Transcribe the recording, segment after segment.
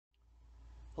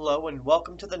Hello and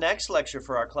welcome to the next lecture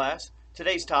for our class.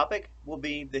 Today's topic will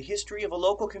be the history of a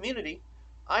local community,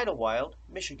 Idlewild,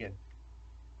 Michigan.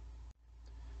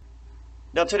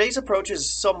 Now today's approach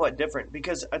is somewhat different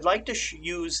because I'd like to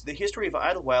use the history of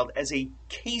Idlewild as a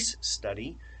case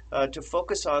study to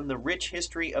focus on the rich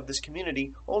history of this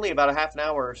community only about a half an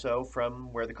hour or so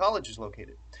from where the college is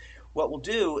located. What we'll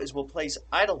do is we'll place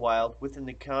Idlewild within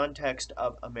the context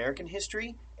of American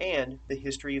history and the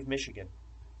history of Michigan.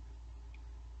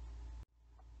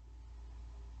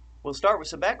 We'll start with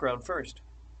some background first.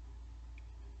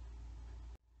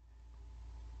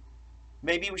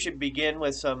 Maybe we should begin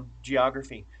with some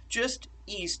geography. Just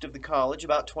east of the college,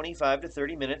 about 25 to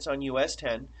 30 minutes on US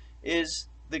 10, is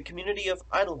the community of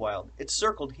Idlewild. It's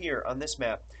circled here on this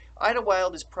map.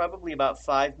 Idlewild is probably about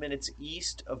 5 minutes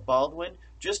east of Baldwin,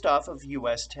 just off of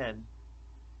US 10.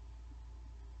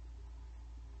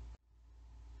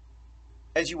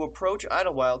 As you approach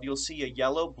Idlewild, you'll see a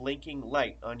yellow blinking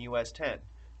light on US 10.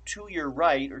 To your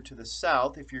right, or to the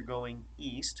south if you're going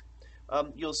east,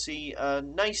 you'll see a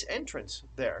nice entrance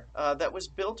there that was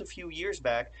built a few years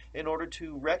back in order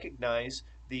to recognize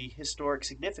the historic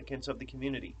significance of the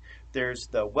community. There's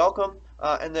the welcome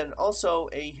and then also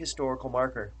a historical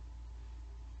marker.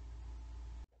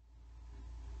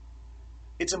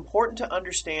 It's important to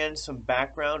understand some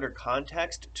background or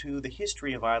context to the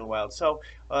history of Idlewild. So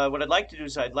what I'd like to do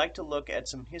is I'd like to look at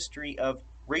some history of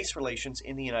race relations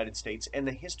in the United States and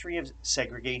the history of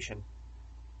segregation.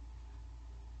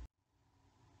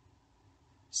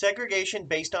 Segregation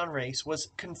based on race was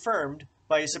confirmed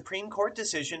by a Supreme Court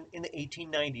decision in the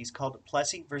 1890s called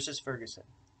Plessy versus Ferguson.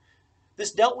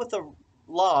 This dealt with a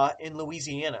law in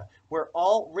Louisiana where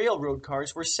all railroad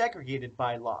cars were segregated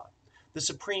by law. The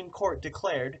Supreme Court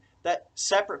declared that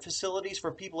separate facilities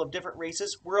for people of different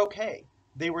races were okay.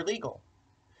 They were legal,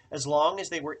 as long as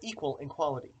they were equal in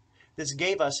quality. This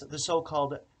gave us the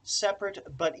so-called separate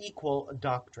but equal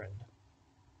doctrine.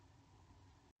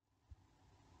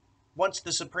 Once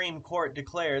the Supreme Court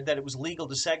declared that it was legal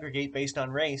to segregate based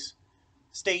on race,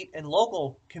 state and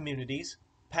local communities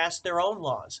passed their own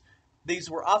laws. These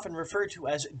were often referred to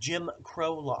as Jim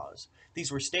Crow laws.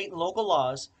 These were state and local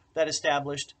laws that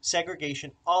established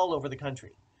segregation all over the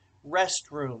country.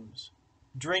 Restrooms,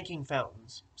 drinking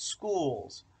fountains,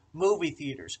 schools, movie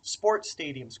theaters, sports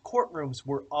stadiums, courtrooms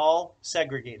were all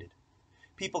segregated.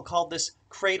 People called this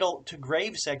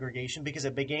cradle-to-grave segregation because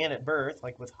it began at birth,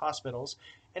 like with hospitals,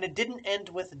 and it didn't end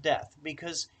with death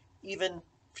because even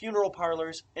funeral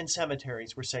parlors and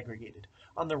cemeteries were segregated.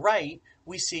 On the right,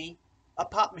 we see a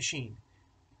pop machine.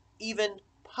 Even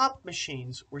pop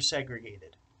machines were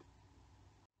segregated.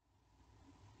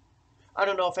 I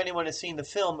don't know if anyone has seen the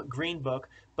film Green Book,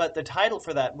 but the title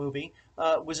for that movie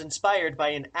was inspired by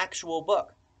an actual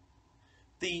book.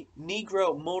 The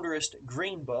Negro Motorist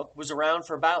Green Book was around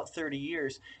for about 30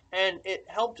 years, and it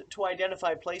helped to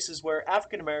identify places where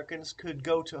African Americans could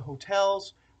go to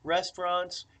hotels,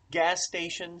 restaurants, gas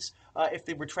stations, if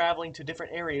they were traveling to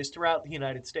different areas throughout the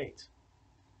United States.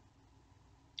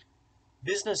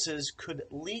 Businesses could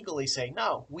legally say,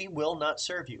 no, we will not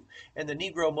serve you. And the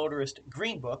Negro Motorist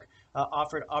Green Book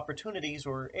offered opportunities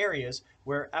or areas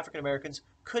where African Americans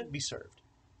could be served.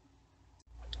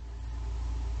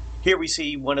 Here we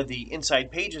see one of the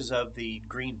inside pages of the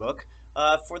Green Book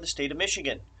for the state of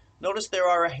Michigan. Notice there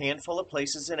are a handful of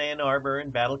places in Ann Arbor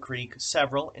and Battle Creek,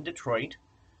 several in Detroit,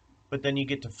 but then you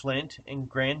get to Flint and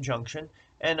Grand Junction.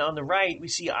 And on the right, we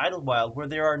see Idlewild, where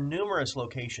there are numerous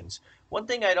locations. One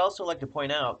thing I'd also like to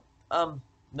point out,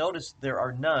 notice there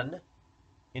are none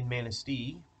in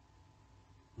Manistee,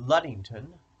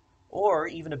 Ludington, or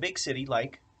even a big city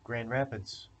like Grand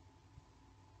Rapids.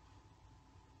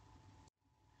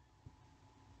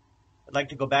 I'd like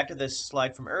to go back to this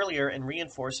slide from earlier and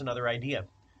reinforce another idea.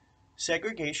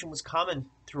 Segregation was common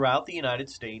throughout the United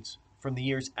States from the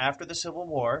years after the Civil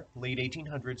War, late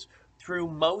 1800s, through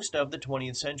most of the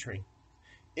 20th century.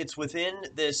 It's within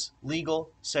this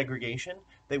legal segregation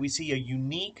that we see a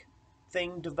unique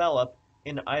thing develop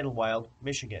in Idlewild,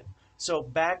 Michigan. So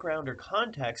background or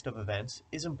context of events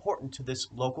is important to this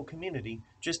local community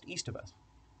just east of us.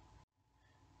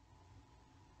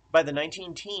 By the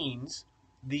 19-teens,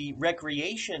 the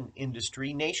recreation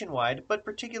industry nationwide, but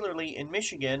particularly in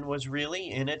Michigan, was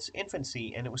really in its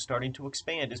infancy, and it was starting to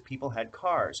expand as people had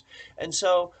cars. And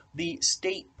so the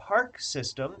state park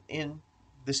system in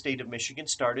the state of Michigan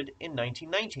started in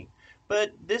 1919.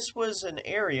 But this was an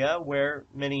area where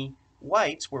many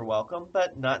whites were welcome,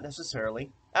 but not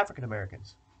necessarily African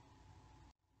Americans.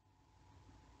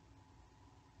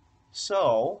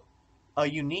 So A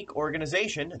unique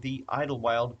organization, the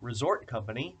Idlewild Resort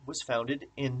Company, was founded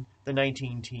in the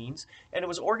 19 teens, and it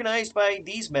was organized by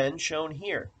these men shown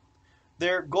here.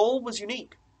 Their goal was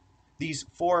unique. These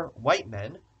four white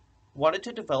men wanted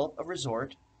to develop a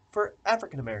resort for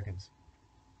African Americans.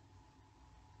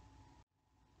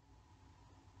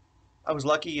 I was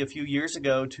lucky a few years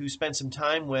ago to spend some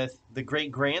time with the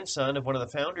great grandson of one of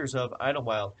the founders of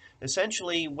Idlewild.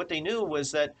 Essentially, what they knew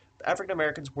was that African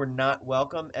Americans were not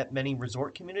welcome at many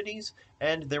resort communities,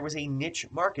 and there was a niche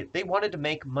market. They wanted to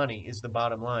make money, is the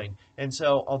bottom line. And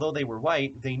so, although they were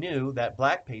white, they knew that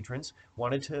black patrons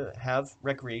wanted to have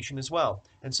recreation as well.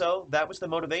 And so, that was the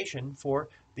motivation for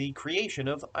the creation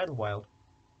of Idlewild.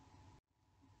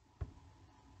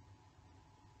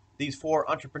 These four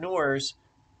entrepreneurs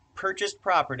purchased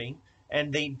property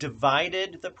and they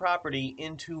divided the property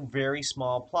into very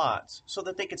small plots so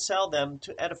that they could sell them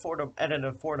at an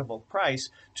affordable price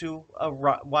to a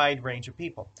wide range of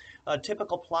people.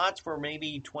 Typical plots were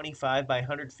maybe 25 by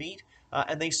 100 feet,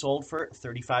 and they sold for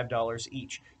 $35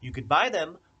 each. You could buy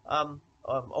them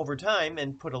over time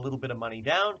and put a little bit of money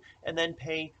down and then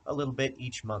pay a little bit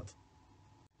each month.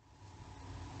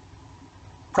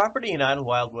 Property in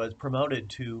Idlewild was promoted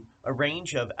to a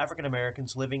range of African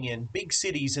Americans living in big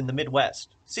cities in the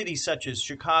Midwest, cities such as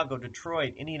Chicago,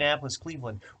 Detroit, Indianapolis,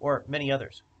 Cleveland, or many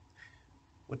others.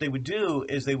 What they would do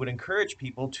is they would encourage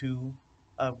people to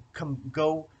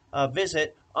go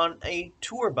visit on a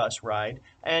tour bus ride,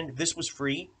 and this was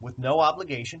free with no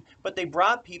obligation, but they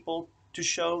brought people to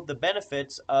show the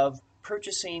benefits of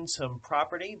purchasing some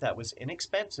property that was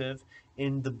inexpensive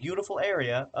in the beautiful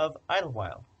area of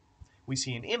Idlewild. We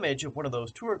see an image of one of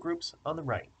those tour groups on the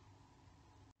right.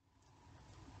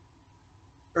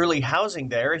 Early housing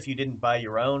there, if you didn't buy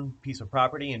your own piece of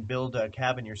property and build a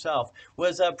cabin yourself,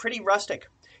 was pretty rustic.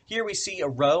 Here we see a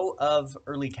row of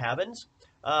early cabins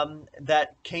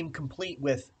that came complete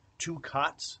with 2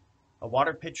 cots, a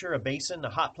water pitcher, a basin, a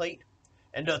hot plate,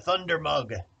 and a thunder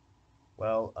mug.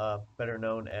 Well, better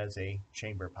known as a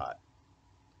chamber pot.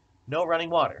 No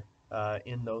running water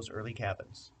in those early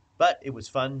cabins, but it was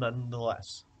fun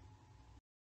nonetheless.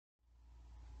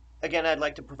 Again, I'd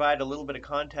like to provide a little bit of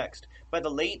context. By the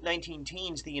late 19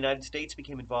 teens, the United States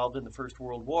became involved in the First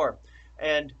World War.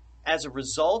 And as a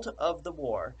result of the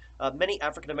war, many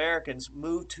African Americans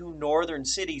moved to northern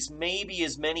cities, maybe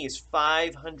as many as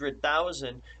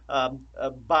 500,000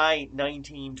 by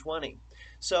 1920.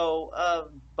 So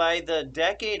by the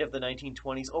decade of the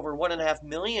 1920s, over 1.5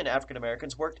 million African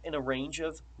Americans worked in a range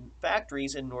of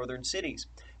factories in northern cities.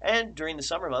 And during the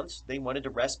summer months, they wanted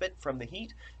a respite from the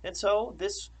heat, and so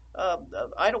this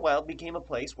Idlewild became a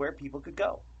place where people could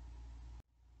go.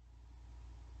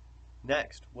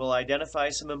 Next, we'll identify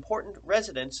some important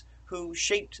residents who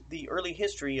shaped the early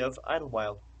history of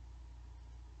Idlewild.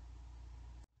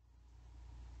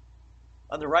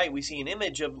 On the right, we see an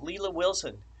image of Leela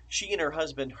Wilson. She and her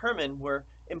husband Herman were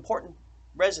important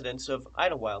residents of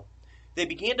Idlewild. They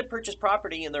began to purchase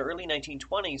property in the early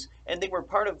 1920s, and they were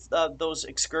part of those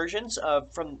excursions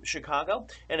from Chicago,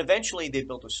 and eventually they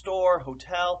built a store,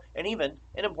 hotel, and even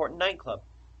an important nightclub.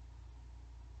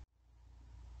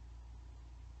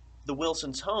 The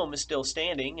Wilsons' home is still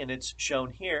standing, and it's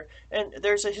shown here, and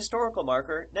there's a historical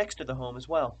marker next to the home as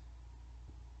well.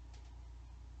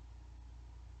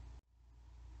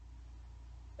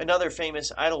 Another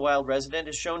famous Idlewild resident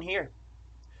is shown here.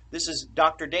 This is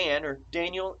Dr. Dan, or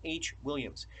Daniel H.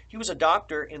 Williams. He was a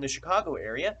doctor in the Chicago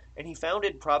area, and he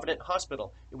founded Provident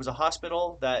Hospital. It was a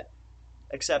hospital that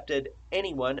accepted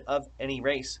anyone of any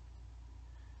race.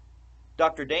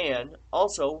 Dr. Dan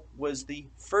also was the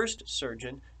first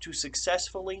surgeon to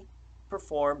successfully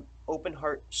perform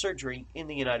open-heart surgery in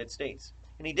the United States,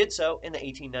 and he did so in the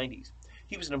 1890s.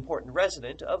 He was an important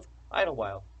resident of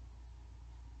Idlewild.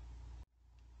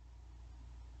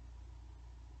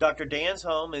 Dr. Dan's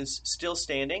home is still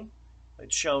standing.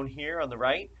 It's shown here on the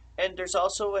right, and there's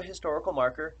also a historical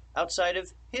marker outside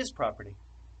of his property.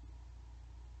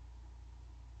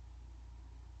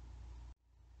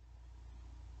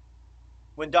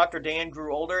 When Dr. Dan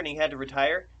grew older and he had to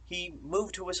retire, he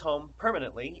moved to his home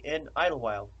permanently in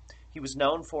Idlewild. He was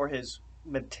known for his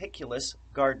meticulous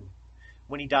garden.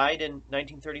 When he died in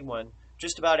 1931,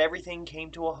 just about everything came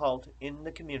to a halt in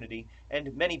the community,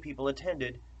 and many people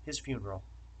attended his funeral.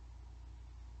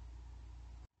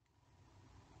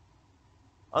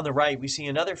 On the right, we see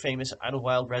another famous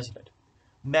Idlewild resident,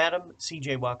 Madam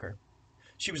C.J. Walker.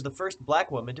 She was the first black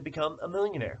woman to become a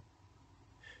millionaire.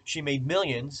 She made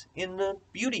millions in the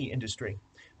beauty industry.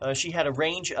 She had a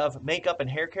range of makeup and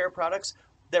hair care products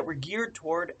that were geared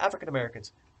toward African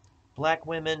Americans. Black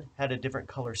women had a different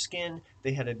color skin,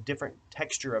 they had a different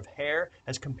texture of hair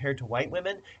as compared to white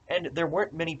women, and there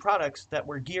weren't many products that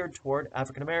were geared toward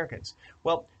African Americans.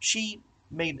 Well, she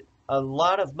made a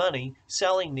lot of money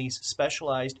selling these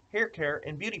specialized hair care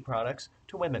and beauty products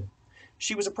to women.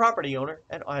 She was a property owner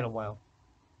at Idlewild.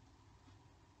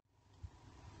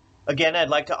 Again, I'd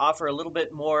like to offer a little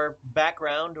bit more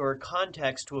background or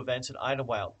context to events at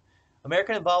Idlewild.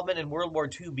 American involvement in World War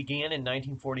II began in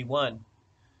 1941.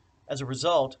 As a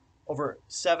result, over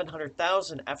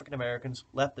 700,000 African Americans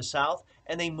left the South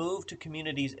and they moved to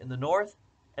communities in the North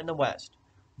and the West.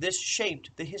 This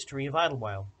shaped the history of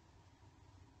Idlewild.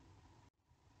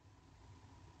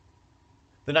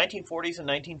 The 1940s and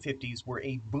 1950s were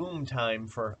a boom time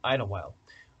for Idlewild.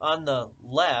 On the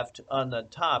left, on the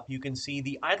top, you can see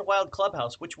the Idlewild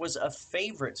Clubhouse, which was a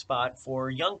favorite spot for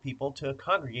young people to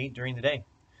congregate during the day.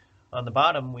 On the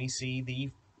bottom, we see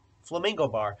the Flamingo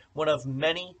Bar, one of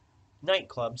many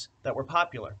nightclubs that were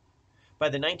popular. By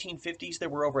the 1950s, there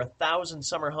were over 1,000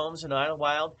 summer homes in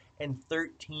Idlewild and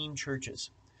 13 churches.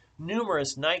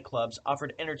 Numerous nightclubs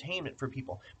offered entertainment for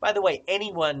people. By the way,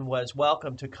 anyone was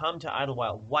welcome to come to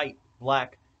Idlewild. White,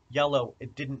 black, yellow,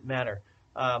 it didn't matter.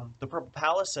 The Purple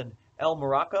Palace and El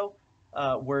Morocco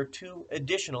were two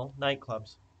additional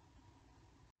nightclubs.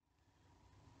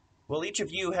 Well, each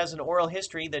of you has an oral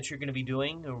history that you're going to be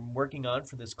doing or working on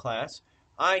for this class.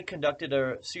 I conducted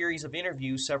a series of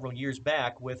interviews several years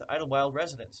back with Idlewild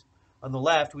residents. On the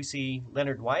left, we see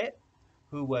Leonard Wyatt,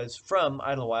 who was from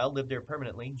Idlewild, lived there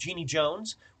permanently. Jeannie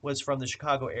Jones was from the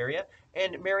Chicago area,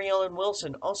 and Mary Ellen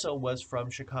Wilson also was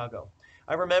from Chicago.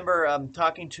 I remember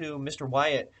talking to Mr.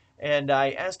 Wyatt, and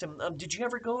I asked him, did you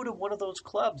ever go to one of those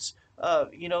clubs,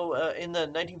 in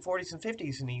the 1940s and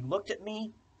 50s? And he looked at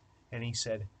me, and he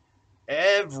said,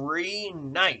 every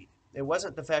night. It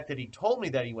wasn't the fact that he told me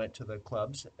that he went to the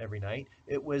clubs every night.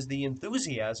 It was the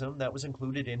enthusiasm that was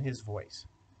included in his voice.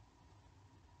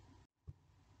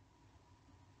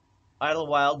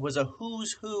 Idlewild was a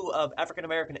who's who of African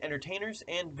American entertainers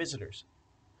and visitors.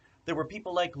 There were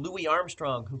people like Louis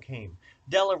Armstrong who came.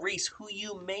 Della Reese, who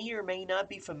you may or may not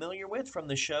be familiar with from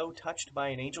the show Touched by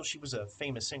an Angel. She was a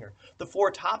famous singer. The Four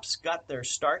Tops got their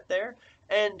start there.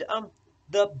 And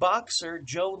the boxer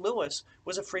Joe Louis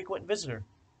was a frequent visitor.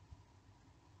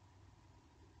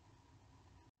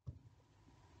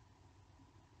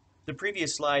 The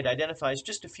previous slide identifies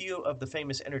just a few of the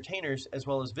famous entertainers as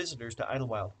well as visitors to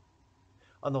Idlewild.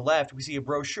 On the left, we see a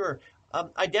brochure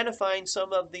identifying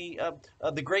some of the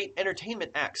great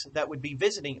entertainment acts that would be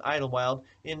visiting Idlewild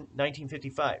in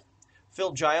 1955.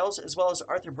 Phil Giles, as well as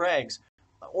Arthur Braggs,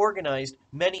 organized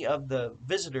many of the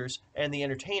visitors and the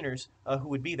entertainers who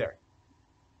would be there.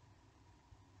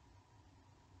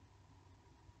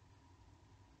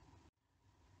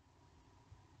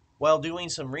 While doing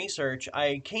some research,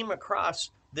 I came across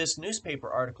this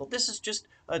newspaper article. This is just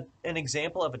an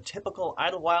example of a typical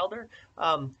Idlewilder.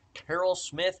 Carol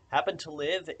Smith happened to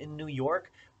live in New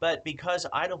York, but because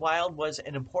Idlewild was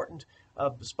an important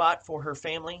spot for her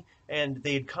family and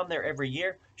they had come there every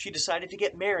year, she decided to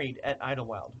get married at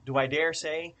Idlewild. Do I dare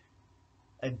say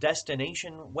a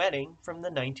destination wedding from the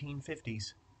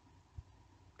 1950s?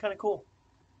 Kind of cool.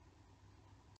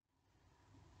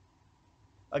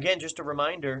 Again, just a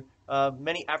reminder,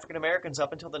 many African Americans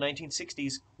up until the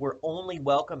 1960s were only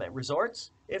welcome at resorts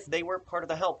if they were part of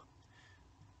the help.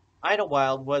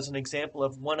 Idlewild was an example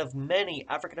of one of many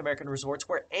African American resorts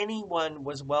where anyone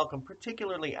was welcome,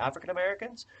 particularly African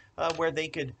Americans, where they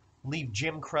could leave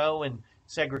Jim Crow and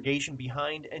segregation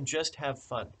behind and just have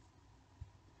fun.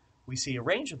 We see a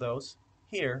range of those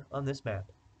here on this map.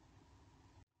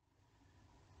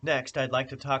 Next, I'd like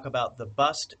to talk about the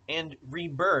bust and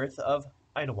rebirth of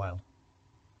Idlewild.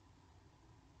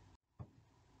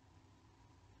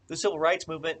 The civil rights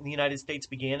movement in the United States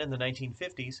began in the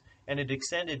 1950s and it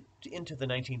extended into the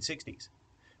 1960s.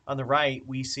 On the right,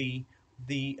 we see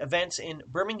the events in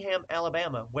Birmingham,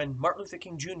 Alabama, when Martin Luther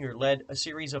King Jr. led a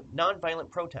series of nonviolent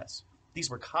protests. These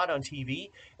were caught on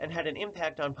TV and had an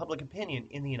impact on public opinion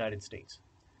in the United States.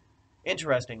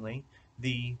 Interestingly,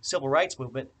 the civil rights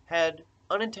movement had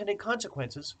unintended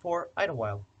consequences for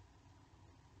Idlewild.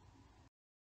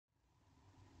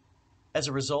 As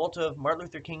a result of Martin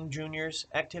Luther King Jr.'s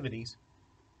activities,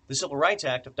 the Civil Rights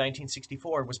Act of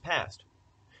 1964 was passed.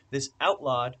 This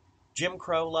outlawed Jim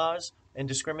Crow laws and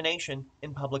discrimination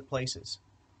in public places.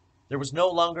 There was no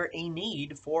longer a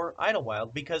need for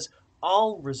Idlewild because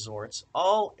all resorts,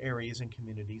 all areas and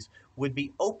communities would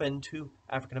be open to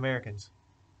African Americans.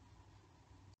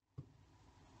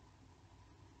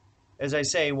 As I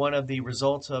say, one of the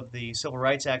results of the Civil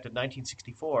Rights Act of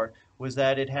 1964 was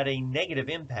that it had a negative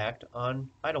impact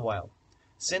on Idlewild.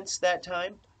 Since that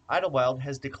time, Idlewild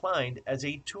has declined as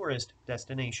a tourist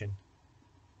destination.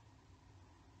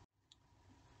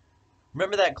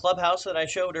 Remember that clubhouse that I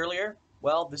showed earlier?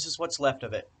 Well, this is what's left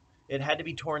of it. It had to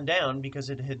be torn down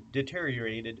because it had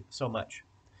deteriorated so much.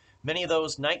 Many of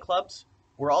those nightclubs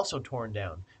were also torn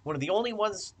down. One of the only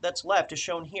ones that's left is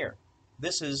shown here.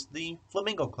 This is the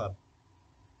Flamingo Club.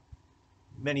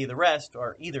 Many of the rest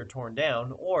are either torn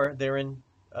down or they're in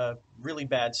a really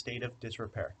bad state of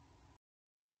disrepair.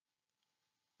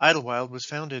 Idlewild was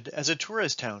founded as a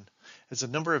tourist town. As the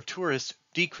number of tourists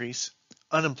decreased,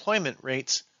 unemployment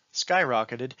rates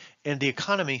skyrocketed, and the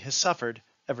economy has suffered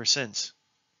ever since.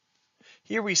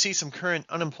 Here we see some current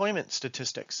unemployment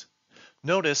statistics.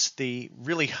 Notice the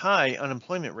really high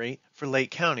unemployment rate for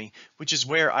Lake County, which is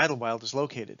where Idlewild is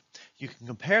located. You can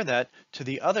compare that to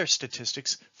the other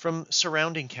statistics from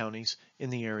surrounding counties in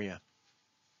the area.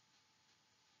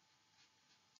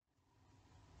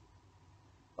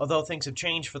 Although things have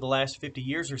changed for the last 50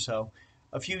 years or so,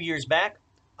 a few years back,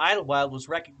 Idlewild was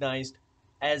recognized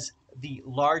as the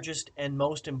largest and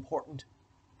most important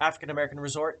African American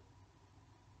resort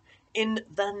in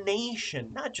the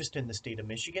nation, not just in the state of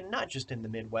Michigan, not just in the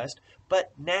Midwest,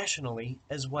 but nationally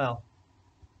as well.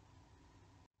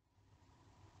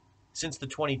 Since the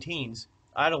 20-teens,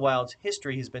 Idlewild's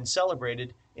history has been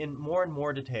celebrated in more and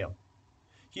more detail.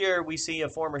 Here we see a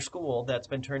former school that's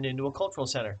been turned into a cultural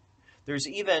center. There's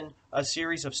even a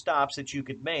series of stops that you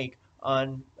could make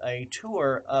on a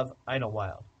tour of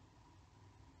Idlewild.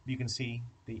 You can see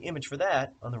the image for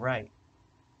that on the right.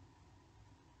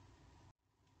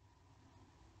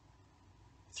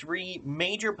 3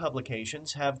 major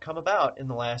publications have come about in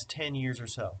the last 10 years or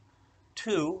so.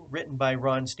 2 written by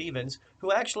Ron Stevens,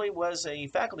 who actually was a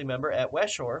faculty member at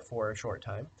West Shore for a short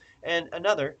time, and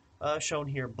another, shown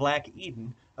here, Black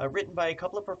Eden, written by a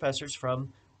couple of professors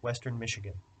from Western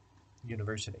Michigan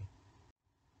University.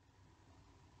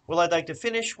 Well, I'd like to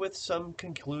finish with some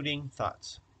concluding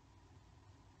thoughts.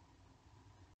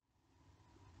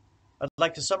 I'd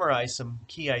like to summarize some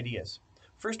key ideas.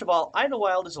 First of all,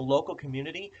 Idlewild is a local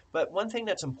community, but one thing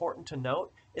that's important to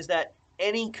note is that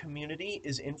any community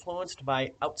is influenced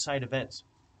by outside events.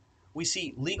 We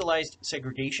see legalized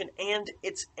segregation, and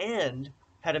its end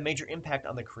had a major impact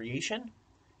on the creation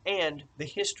and the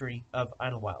history of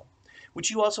Idlewild. What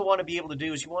you also want to be able to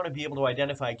do is you want to be able to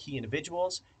identify key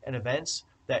individuals and events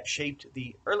that shaped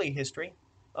the early history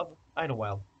of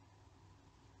Idlewild.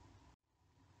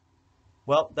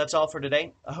 Well, that's all for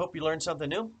today. I hope you learned something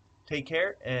new. Take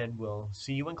care, and we'll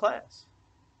see you in class.